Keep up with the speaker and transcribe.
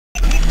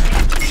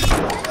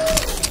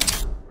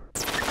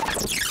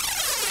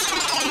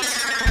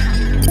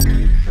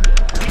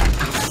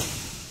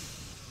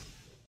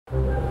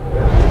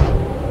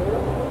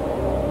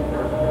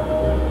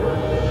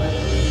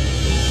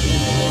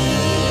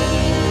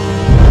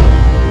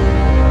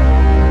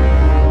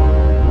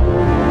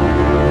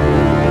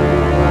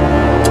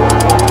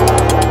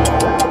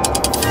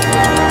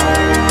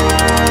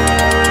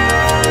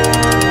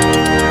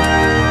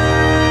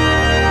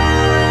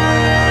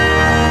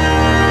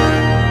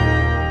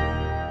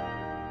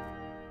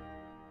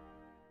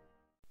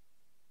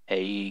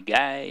Hey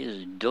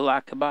guys,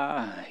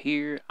 Dilakaba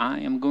here. I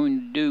am going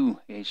to do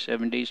a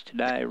 7 Days to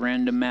Die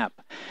random map.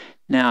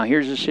 Now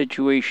here's the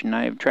situation.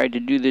 I have tried to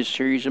do this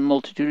series a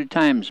multitude of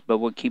times, but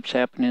what keeps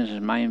happening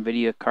is my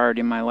NVIDIA card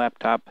in my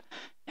laptop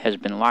has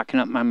been locking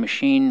up my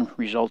machine,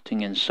 resulting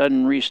in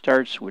sudden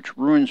restarts, which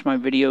ruins my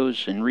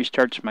videos and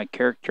restarts my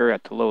character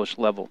at the lowest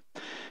level.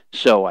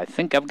 So I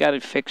think I've got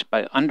it fixed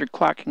by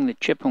underclocking the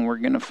chip, and we're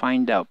going to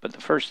find out. But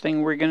the first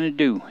thing we're going to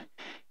do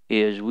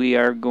is we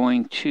are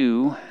going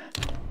to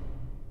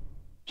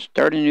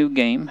start a new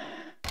game.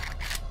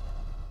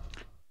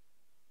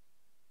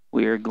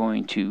 We are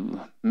going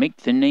to make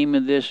the name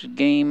of this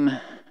game,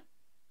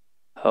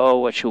 oh,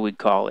 what shall we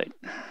call it?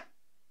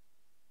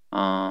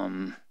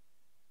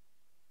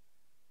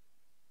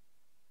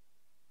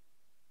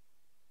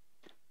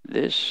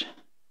 This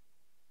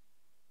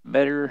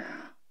better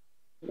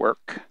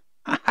work.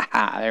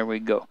 There we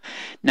go.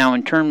 Now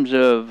in terms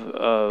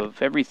of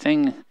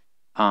everything,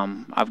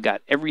 I've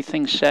got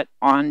everything set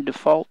on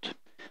default.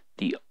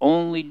 The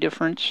only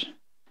difference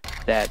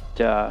that,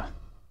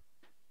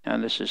 now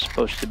this is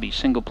supposed to be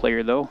single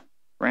player though,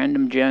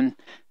 random gen.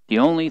 The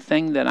only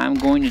thing that I'm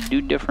going to do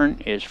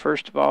different is,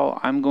 first of all,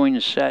 I'm going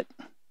to set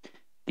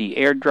the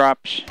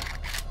airdrops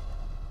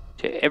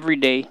to every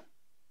day.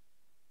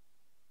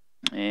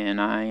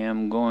 And I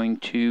am going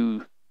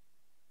to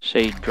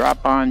say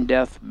drop on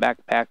death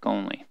backpack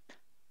only.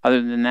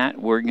 Other than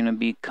that, we're going to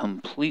be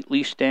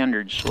completely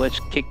standard. So let's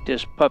kick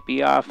this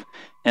puppy off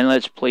and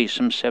let's play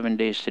some 7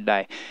 Days to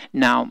Die.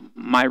 Now,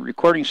 my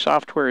recording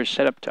software is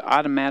set up to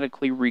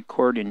automatically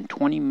record in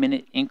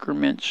 20-minute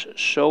increments.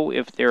 So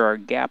if there are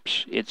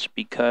gaps, it's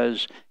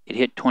because it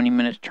hit 20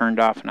 minutes turned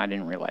off and I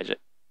didn't realize it.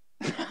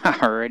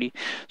 Alrighty.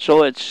 So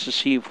let's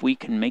see if we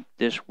can make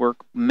this work.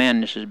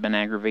 Man, this has been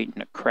aggravating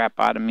the crap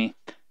out of me.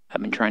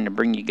 I've been trying to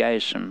bring you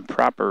guys some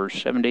proper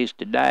 7 Days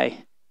to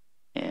Die,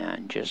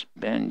 and just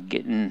been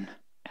getting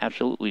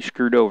absolutely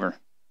screwed over.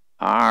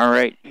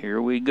 Alright,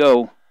 here we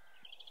go.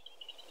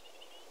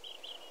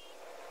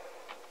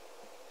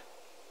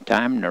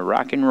 Time to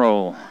rock and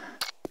roll.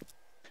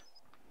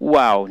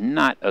 Wow,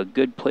 not a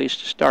good place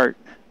to start.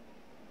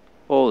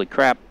 Holy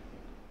crap.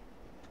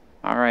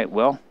 Alright,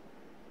 well,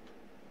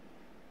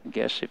 I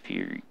guess if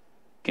you're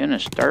gonna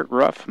start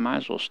rough, might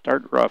as well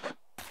start rough.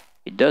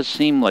 It does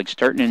seem like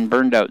starting in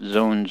burned out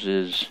zones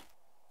is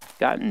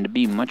gotten to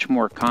be much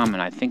more common.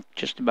 I think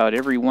just about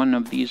every one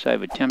of these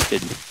I've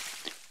attempted,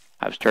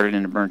 I've started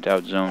in a burnt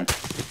out zone.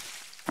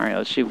 Alright,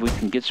 let's see if we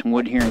can get some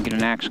wood here and get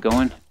an axe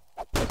going.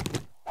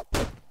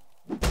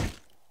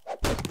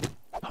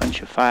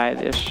 Punchify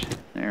this.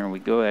 There we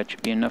go. That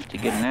should be enough to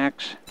get an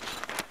axe.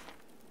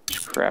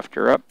 Let's craft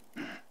her up.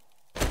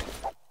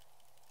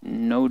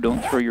 No,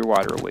 don't throw your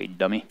water away,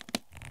 dummy.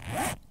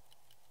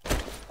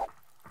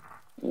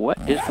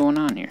 What is going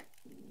on here?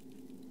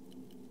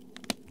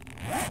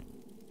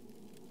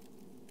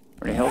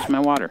 Where the hell's my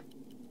water?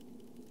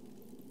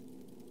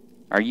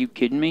 Are you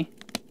kidding me?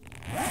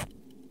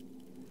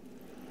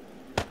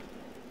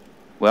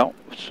 Well,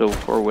 so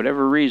for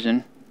whatever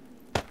reason,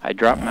 I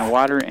dropped my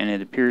water and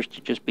it appears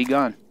to just be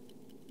gone.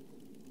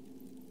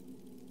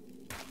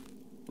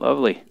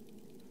 Lovely.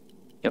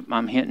 Yep,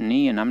 I'm hitting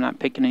E and I'm not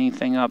picking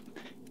anything up.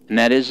 And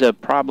that is a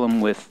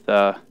problem with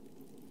the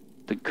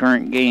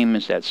current game,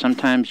 is that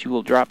sometimes you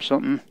will drop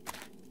something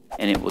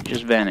and it will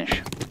just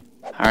vanish.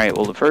 Alright,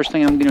 well the first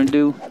thing I'm going to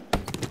do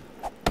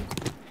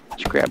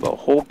is grab a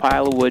whole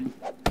pile of wood.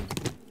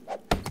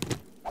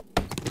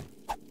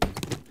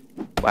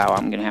 Wow,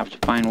 I'm going to have to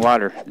find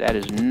water. That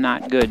is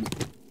not good.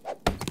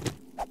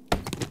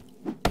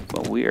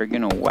 But we are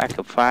going to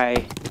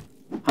whackify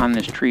on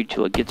this tree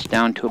till it gets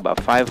down to about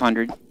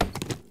 500.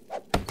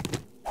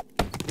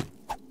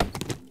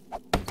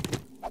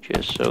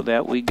 Just so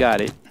that we got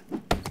it.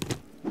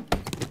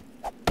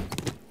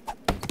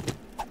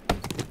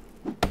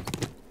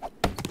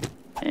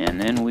 And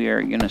then we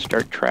are going to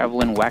start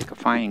traveling,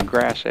 whackifying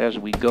grass as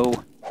we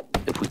go.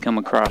 If we come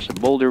across a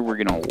boulder, we're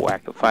going to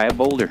whackify a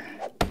boulder.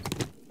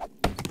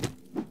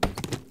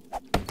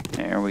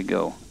 There we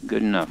go.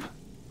 Good enough.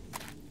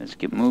 Let's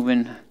get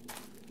moving.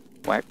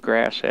 Whack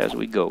grass as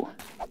we go.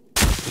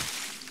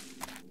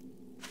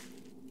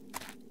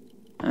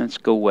 Let's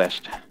go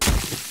west.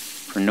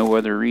 For no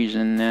other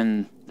reason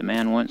than the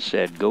man once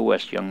said, go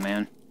west, young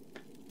man.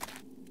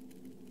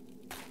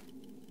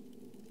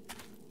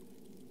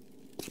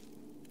 Is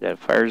that a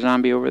fire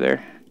zombie over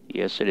there?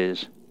 Yes, it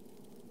is.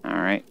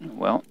 Alright,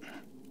 well,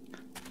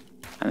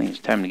 I think it's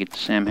time to get the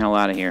Sam hell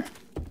out of here.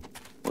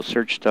 We'll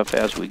search stuff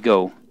as we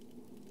go,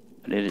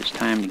 but it is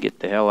time to get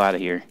the hell out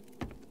of here.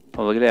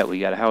 Oh, look at that, we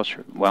got a house.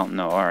 Well,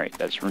 no, alright,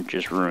 that's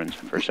just ruins.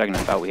 For a second I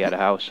thought we had a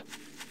house.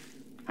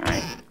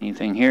 Alright,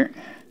 anything here?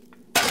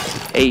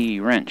 Hey,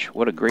 wrench.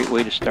 What a great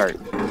way to start.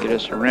 Get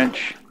us a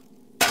wrench.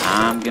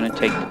 I'm going to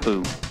take the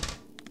poo.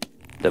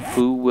 The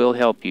poo will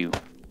help you.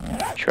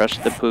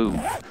 Trust the poo.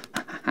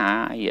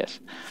 Ah, yes.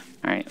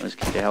 Alright, let's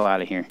get the hell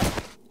out of here.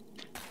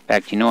 In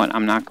fact, you know what?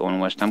 I'm not going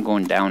west. I'm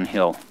going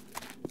downhill.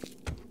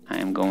 I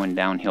am going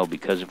downhill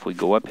because if we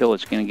go uphill,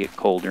 it's going to get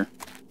colder.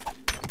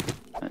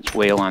 Let's let's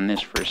whale on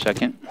this for a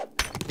second.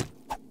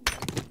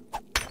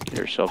 Get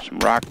ourselves some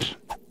rocks.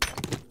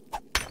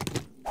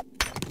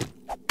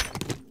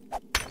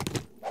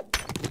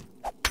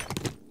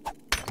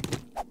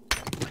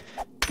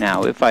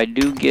 Now, if I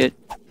do get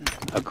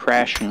a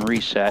crash and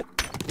reset,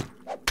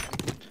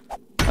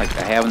 like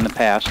I have in the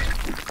past,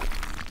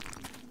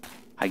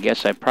 I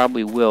guess I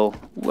probably will.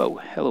 Whoa,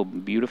 hello,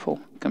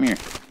 beautiful. Come here.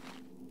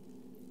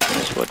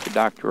 That's what the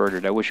doctor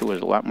ordered. I wish it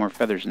was a lot more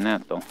feathers than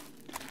that, though.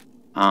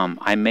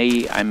 I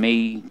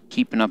may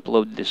keep and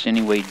upload this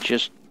anyway,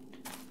 just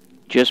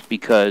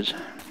because.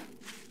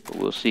 But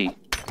we'll see.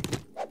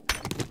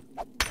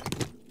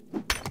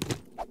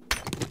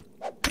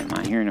 Am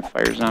I hearing a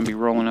fire zombie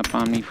rolling up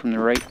on me from the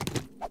right?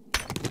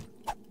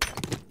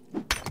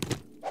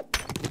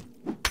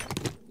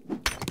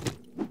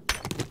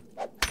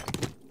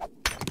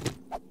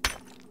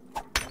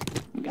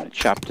 I'm gonna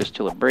chop this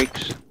till it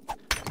breaks.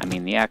 I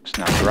mean the axe,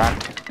 not the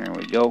rock. There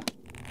we go.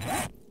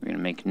 We're gonna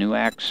make a new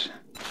axe.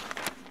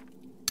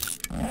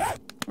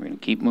 We're gonna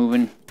keep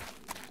moving.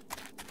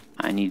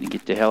 I need to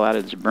get the hell out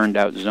of this burned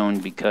out zone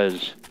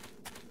because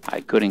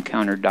I could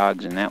encounter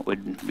dogs and that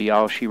would be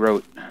all she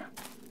wrote.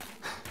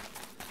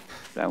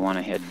 But I want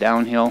to head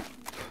downhill.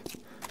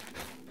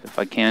 If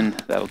I can,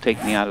 that'll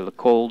take me out of the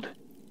cold.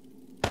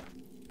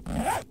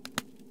 There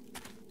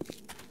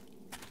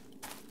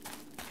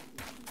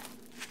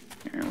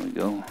we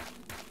go.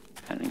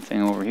 Got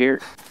anything over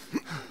here?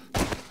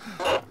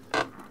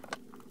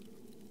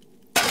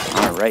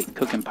 Alright,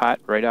 cooking pot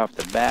right off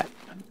the bat.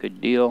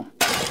 Good deal.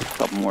 A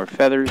couple more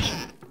feathers.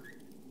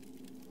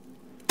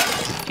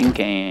 Tin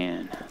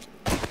can.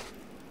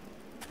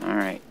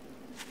 Alright.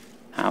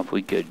 Now if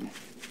we could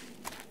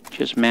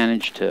just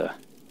manage to...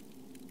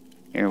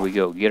 Here we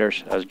go. Get our...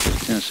 I was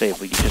just going to say, if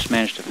we could just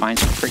manage to find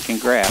some freaking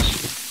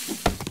grass.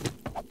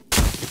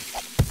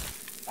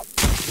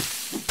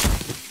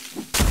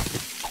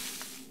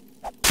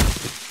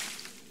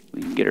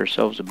 We can get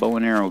ourselves a bow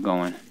and arrow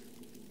going.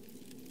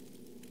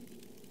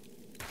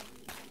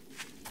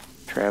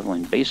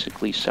 Traveling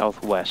basically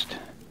southwest.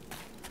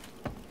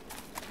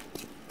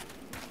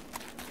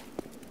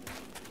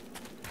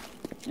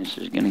 This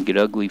is going to get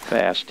ugly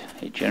fast.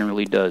 It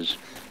generally does.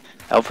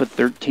 Alpha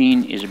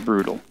 13 is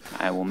brutal.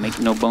 I will make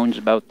no bones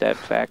about that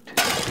fact.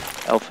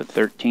 Alpha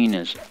 13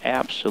 is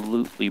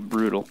absolutely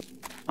brutal.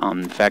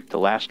 In fact, the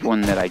last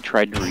one that I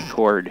tried to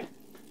record,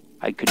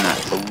 I could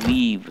not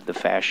believe the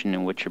fashion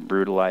in which it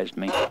brutalized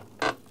me.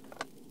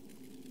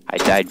 I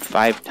died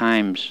 5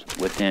 times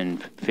within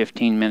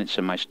 15 minutes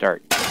of my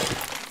start.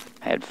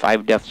 I had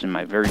 5 deaths in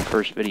my very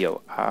first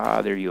video.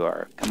 Ah, there you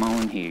are. Come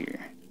on here.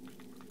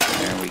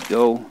 There we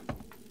go.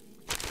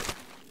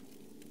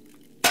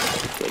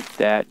 Take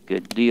that.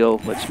 Good deal.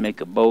 Let's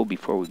make a bow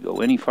before we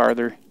go any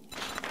farther.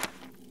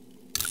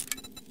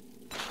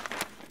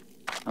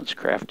 Let's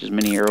craft as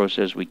many arrows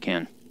as we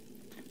can.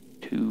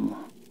 2,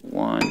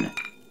 1.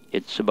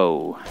 It's a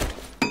bow.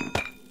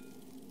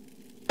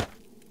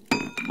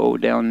 Bow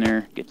down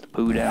there. Get the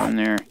poo down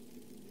there.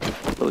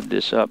 Load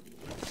this up.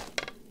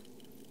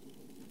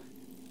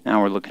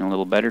 Now we're looking a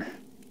little better.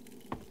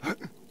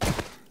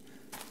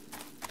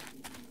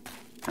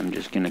 I'm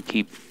just going to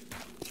keep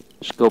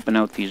scoping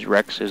out these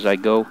wrecks as I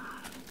go.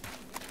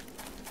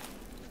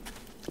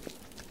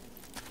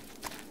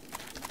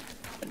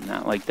 But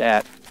not like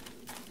that.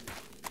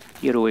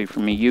 Get away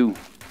from me, you.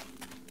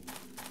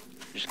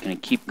 Just going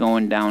to keep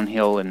going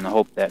downhill in the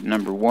hope that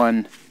number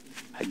 1,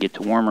 I get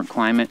to warmer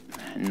climate,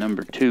 and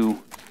number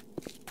 2,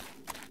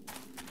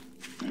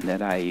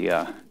 that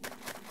I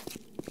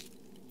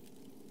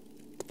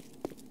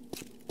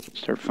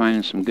start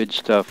finding some good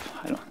stuff.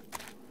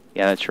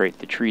 Yeah, that's right.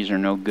 The trees are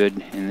no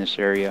good in this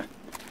area.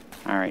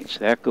 Alright, so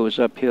that goes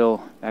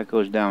uphill. That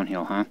goes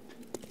downhill, huh?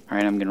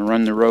 Alright, I'm going to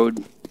run the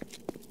road.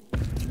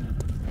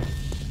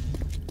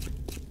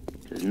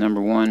 Because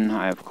number 1,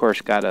 I of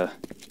course got to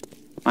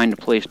find a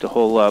place to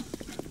hole up.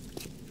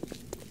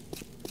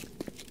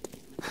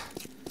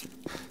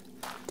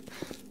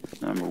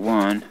 Number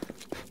 1.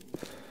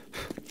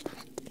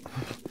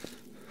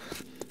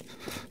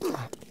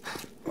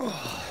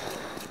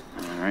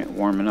 Alright,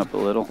 warming up a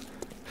little.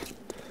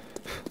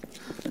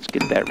 Let's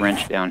get that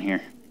wrench down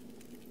here.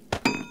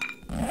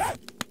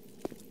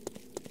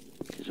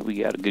 Because we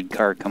got a good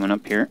car coming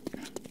up here.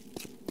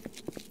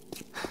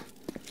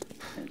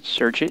 Let's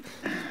search it.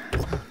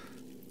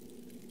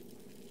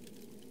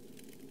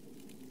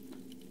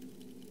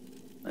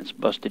 Let's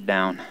bust it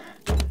down.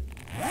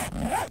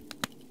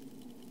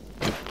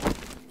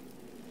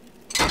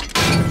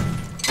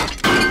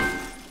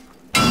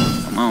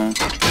 Come on.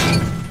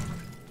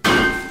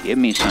 Give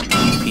me something,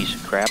 you piece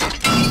of crap.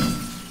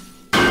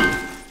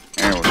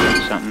 There, we're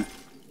getting something.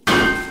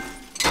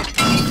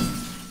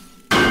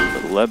 A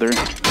little leather.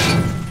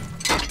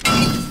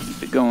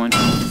 Keep it going.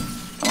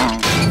 Come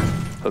on.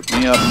 Hook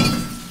me up.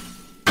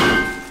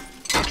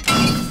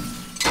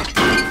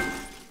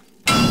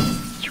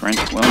 This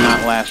wrench will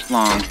not last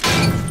long.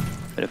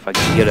 But if I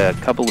could get a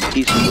couple of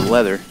pieces of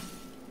leather,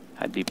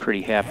 I'd be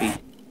pretty happy.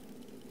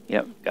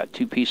 Yep, got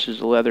 2 pieces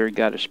of leather,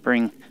 got a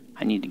spring.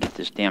 I need to get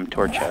this damn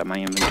torch out of my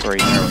inventory.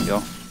 There we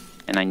go.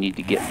 And I need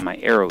to get my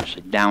arrows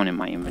down in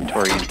my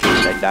inventory in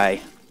case I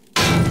die.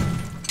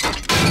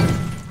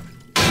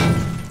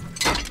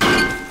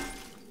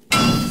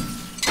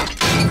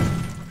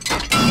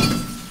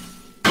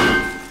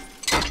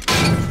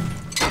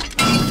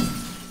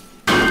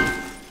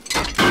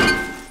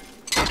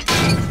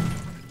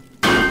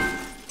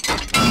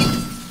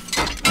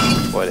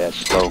 Boy, that's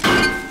slow.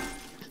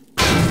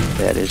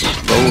 That is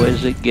slow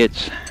as it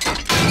gets.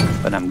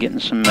 But I'm getting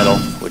some metal,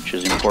 which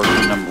is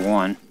important, number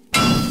one.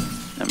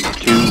 Number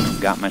two,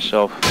 got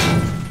myself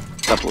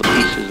a couple of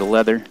pieces of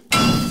leather.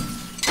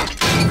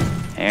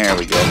 There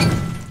we go.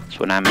 That's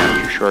what I'm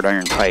after, short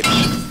iron pipes.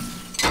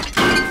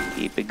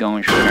 Keep it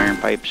going, short iron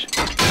pipes.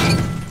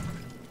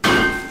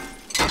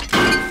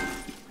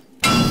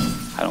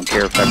 I don't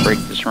care if I break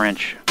this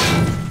wrench.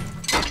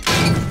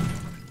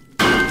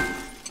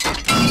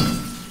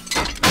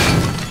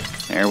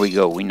 There we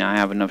go. We now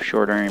have enough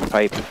short iron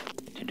pipe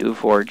to do a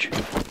forge.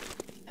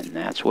 And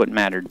that's what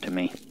mattered to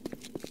me.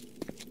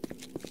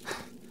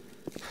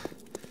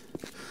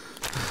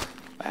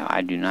 Wow,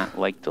 I do not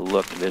like the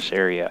look of this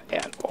area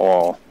at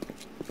all.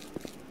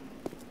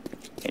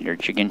 Hey there,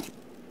 chicken.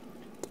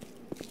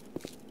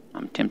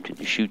 I'm tempted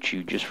to shoot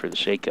you just for the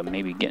sake of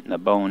maybe getting a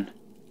bone.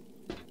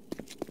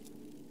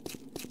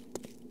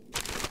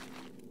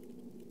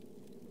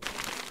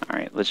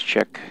 Alright, let's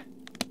check.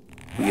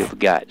 We have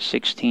got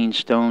 16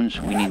 stones.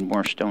 We need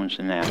more stones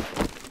than that.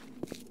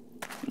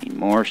 We need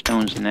more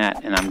stones than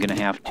that, and I'm going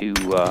to have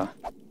to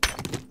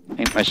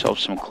make myself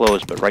some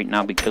clothes, but right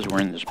now, because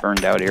we're in this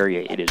burned out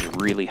area, it is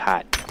really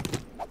hot.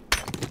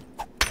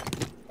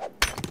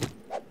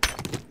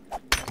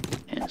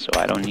 And so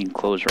I don't need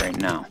clothes right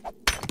now.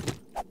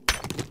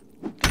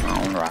 Come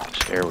on,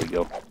 rocks. There we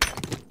go.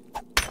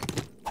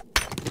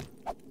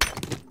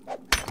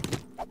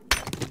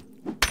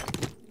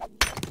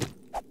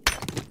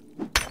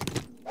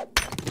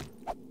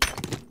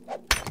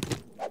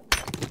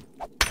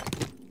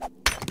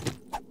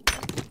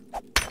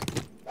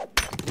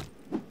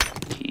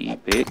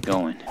 It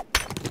going.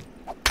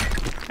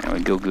 There we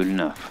go, good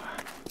enough.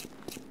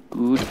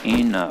 Good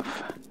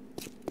enough.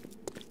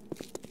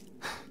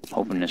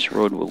 Hoping this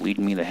road will lead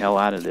me the hell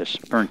out of this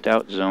burnt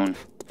out zone.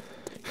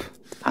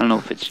 I don't know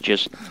if it's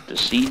just the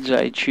seeds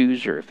I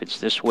choose or if it's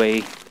this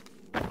way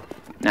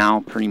now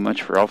pretty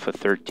much for Alpha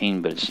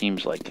 13, but it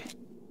seems like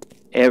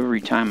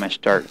every time I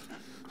start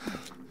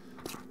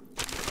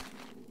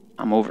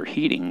I'm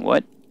overheating.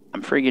 What?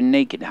 I'm friggin'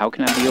 naked. How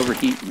can I be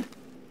overheating?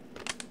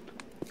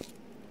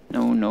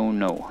 No, no,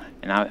 no.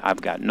 And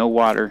I've got no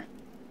water.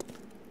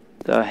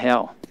 The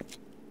hell?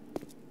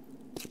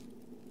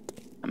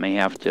 I may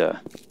have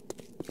to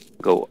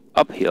go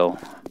uphill.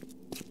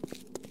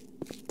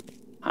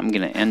 I'm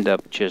going to end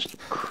up just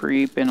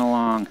creeping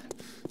along.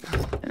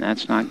 And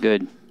that's not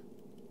good.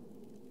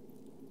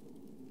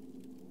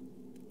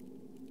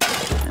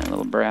 And a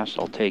little brass,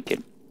 I'll take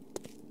it.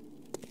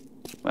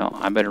 Well,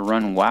 I better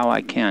run while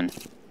I can.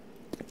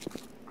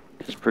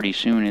 Because pretty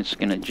soon it's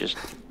going to just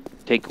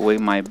take away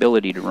my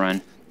ability to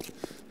run.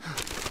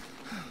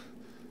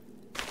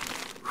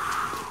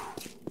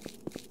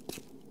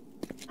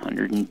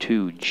 $102,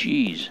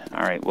 jeez.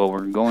 Alright, well,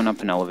 we're going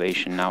up in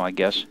elevation now, I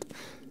guess.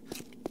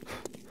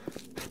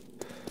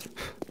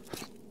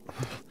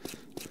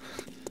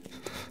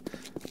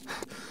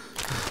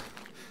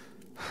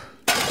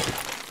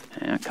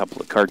 And a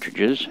couple of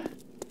cartridges.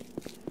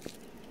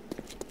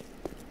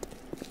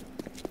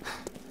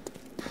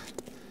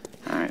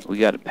 Alright, we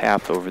got a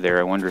path over there.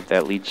 I wonder if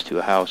that leads to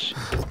a house.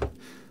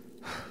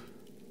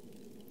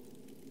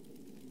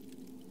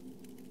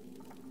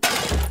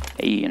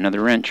 Hey,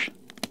 another wrench.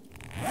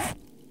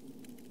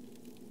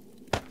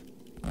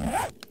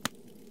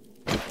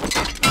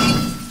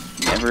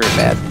 Never a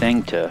bad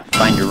thing to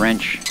find a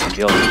wrench and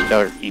be able to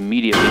start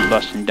immediately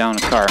busting down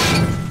a car.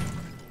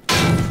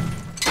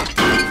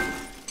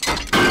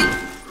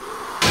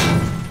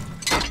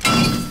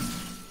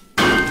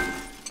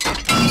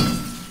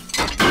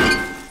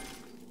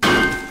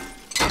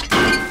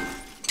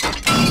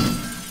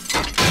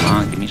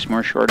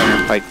 More short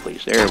iron pipe,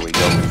 please. There we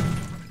go.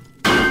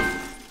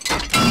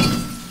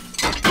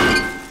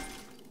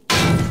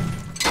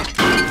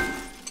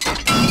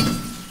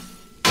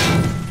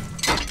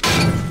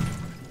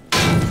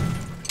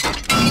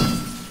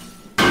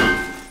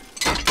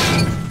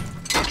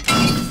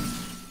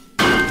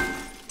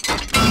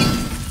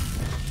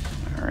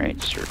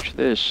 Alright, search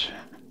this.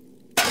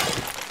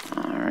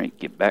 Alright,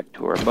 get back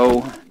to our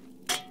bow.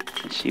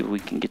 Let's see if we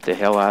can get the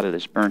hell out of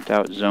this burnt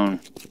out zone.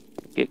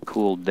 Get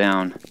cooled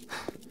down.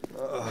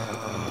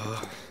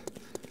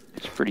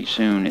 It's pretty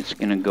soon it's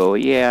gonna go,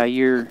 yeah,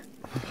 you're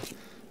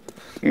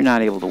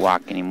not able to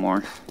walk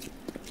anymore.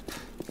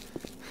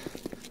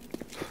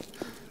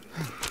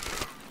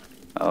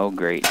 Oh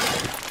great.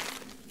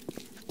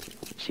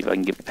 See if I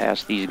can get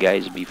past these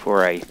guys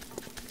before I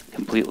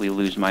completely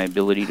lose my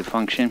ability to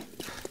function.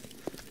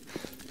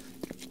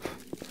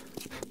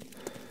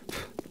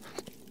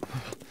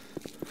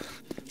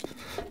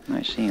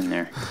 I see him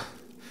there.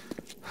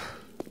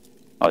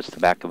 Oh, it's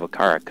the back of a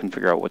car. I couldn't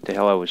figure out what the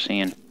hell I was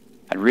seeing.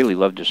 I'd really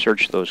love to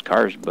search those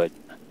cars, but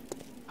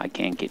I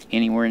can't get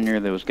anywhere near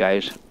those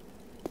guys.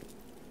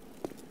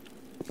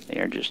 They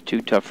are just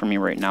too tough for me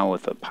right now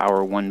with a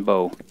Power 1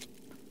 bow.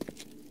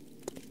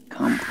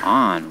 Come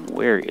on,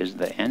 where is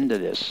the end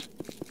of this?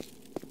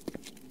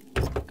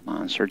 Come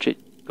on, search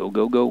it. Go,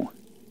 go, go.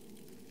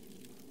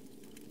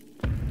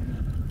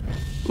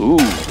 Ooh,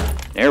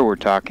 there we're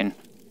talking.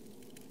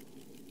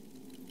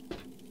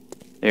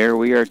 There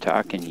we are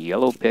talking.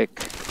 Yellow pick.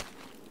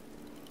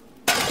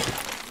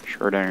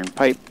 Short iron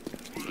pipe.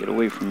 Get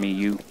away from me,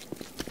 you.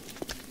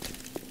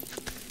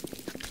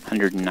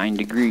 109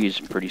 degrees.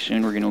 Pretty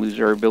soon we're going to lose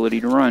our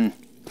ability to run.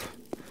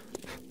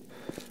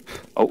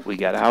 Oh, we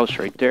got a house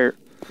right there.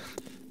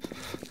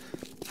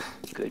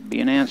 Could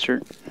be an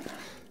answer.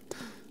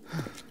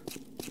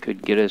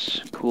 Could get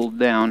us cooled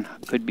down.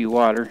 Could be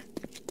water.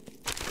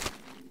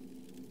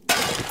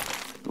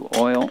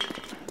 Oil.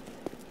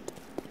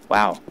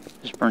 Wow,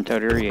 this burnt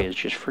out area is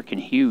just freaking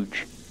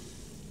huge.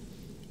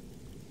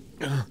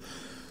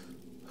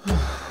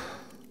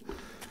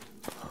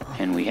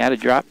 And we had a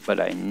drop,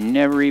 but I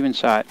never even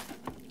saw it.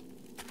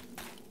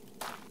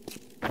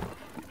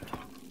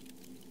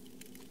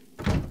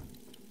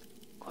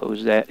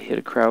 Close that, hit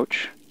a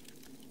crouch.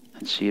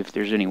 Let's see if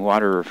there's any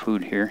water or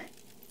food here.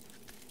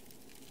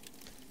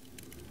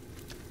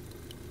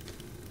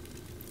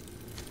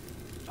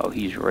 Oh,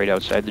 he's right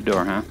outside the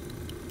door, huh?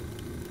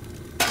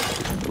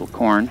 Little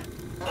corn.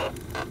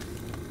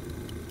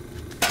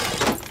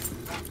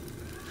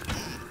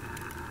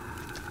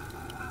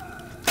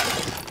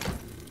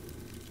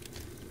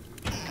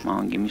 Come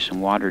on, give me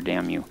some water,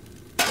 damn you.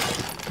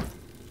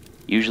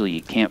 Usually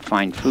you can't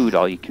find food.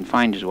 All you can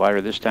find is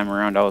water. This time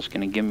around, all it's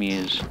going to give me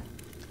is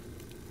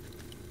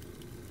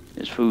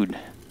food.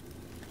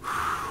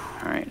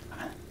 Alright.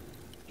 At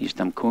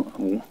least I'm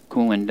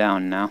cooling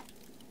down now.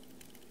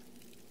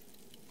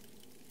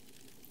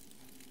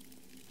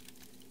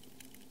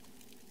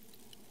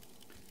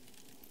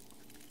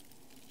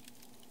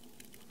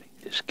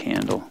 Take this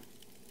candle.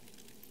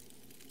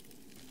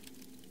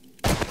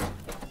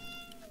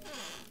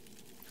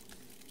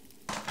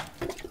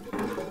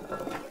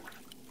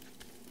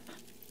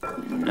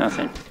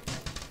 Nothing.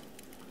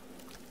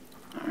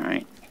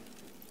 Alright.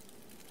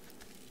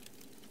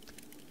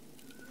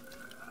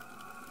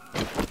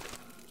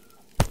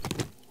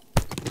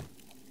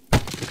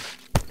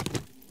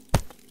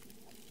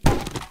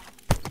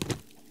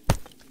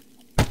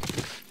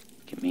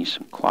 Give me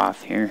some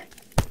cloth here.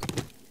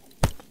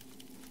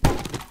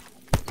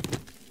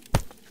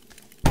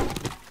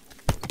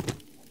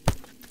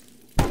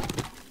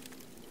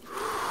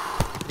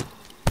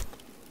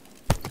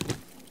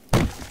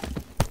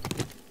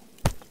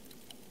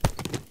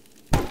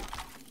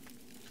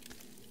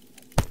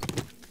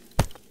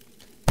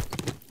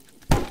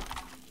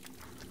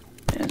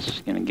 This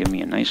is going to give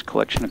me a nice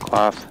collection of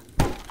cloth.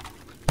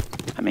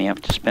 I may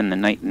have to spend the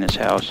night in this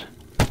house.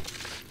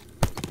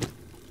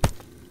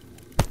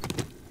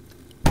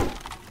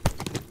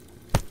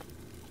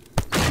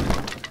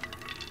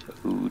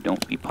 Ooh,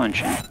 don't be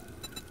punching.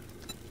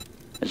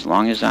 As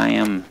long as I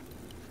am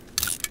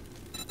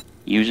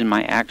using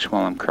my axe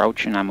while I'm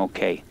crouching, I'm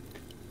okay.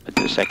 But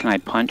the second I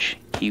punch,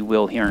 he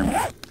will hear me.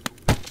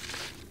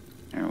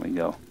 There we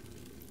go.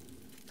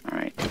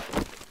 Alright.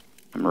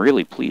 I'm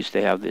really pleased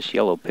to have this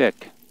yellow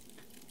pick.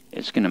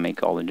 It's going to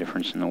make all the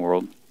difference in the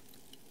world.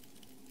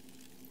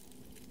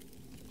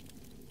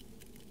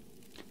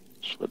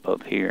 Slip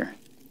up here.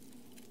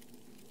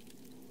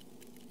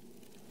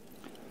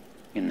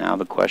 And now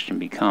the question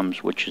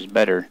becomes, which is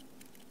better?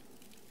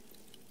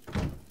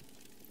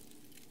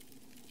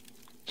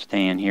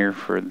 Staying here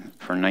for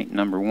night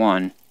number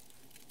 1,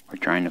 or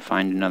trying to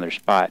find another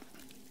spot?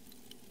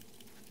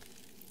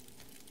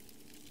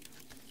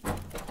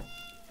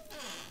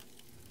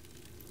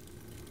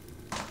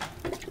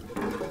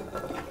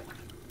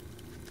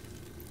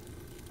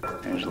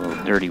 There's a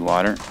little dirty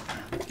water.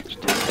 Let's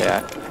take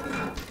that.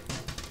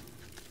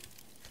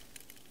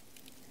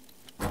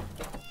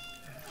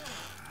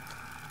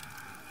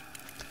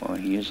 Boy,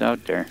 he is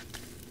out there.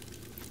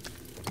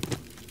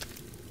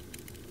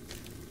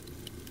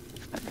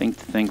 I think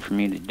the thing for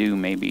me to do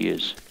maybe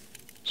is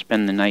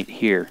spend the night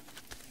here.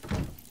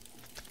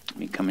 I'll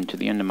be coming to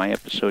the end of my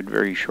episode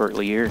very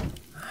shortly here.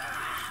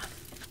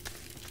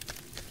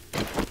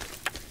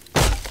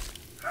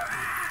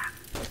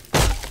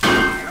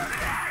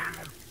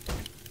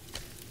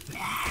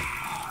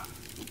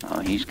 Oh,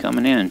 he's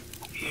coming in.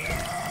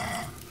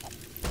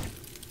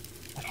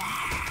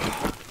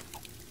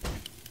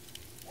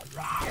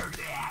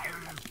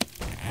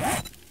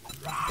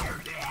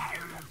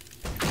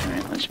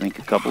 Alright, let's make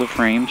a couple of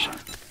frames.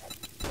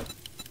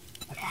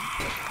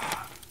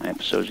 My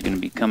episode is going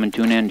to be coming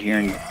to an end here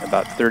in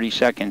about 30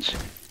 seconds.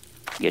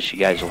 I guess you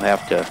guys will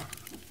have to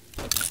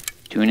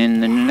tune in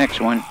the next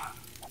one.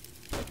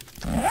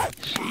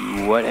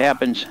 See what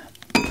happens.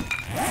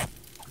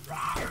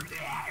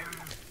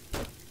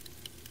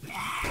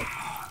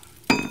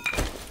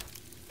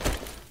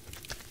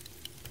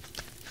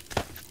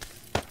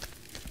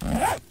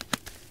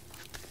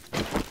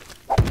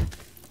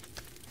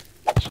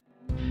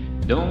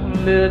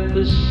 Don't let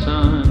the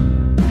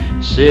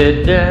sun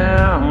sit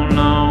down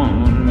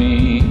on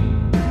me.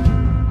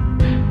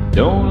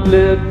 Don't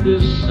let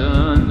the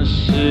sun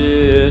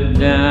sit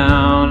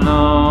down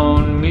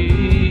on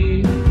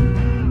me.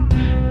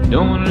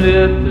 Don't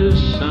let the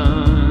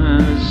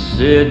sun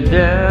sit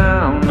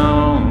down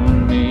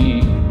on me.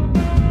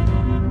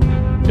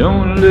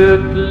 Don't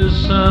let the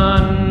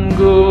sun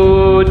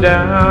go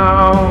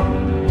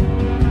down.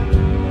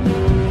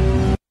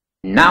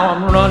 Now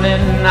I'm running,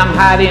 I'm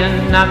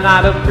hiding, I'm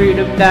not afraid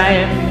of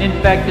dying. In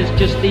fact, it's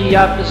just the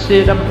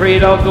opposite. I'm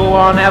afraid I'll go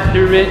on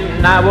after it,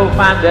 and I will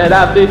find that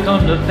I've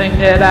become the thing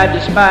that I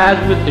despise.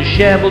 With the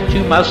shamble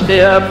to my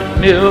step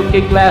and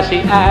milky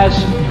glassy eyes,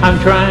 I'm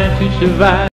trying to survive.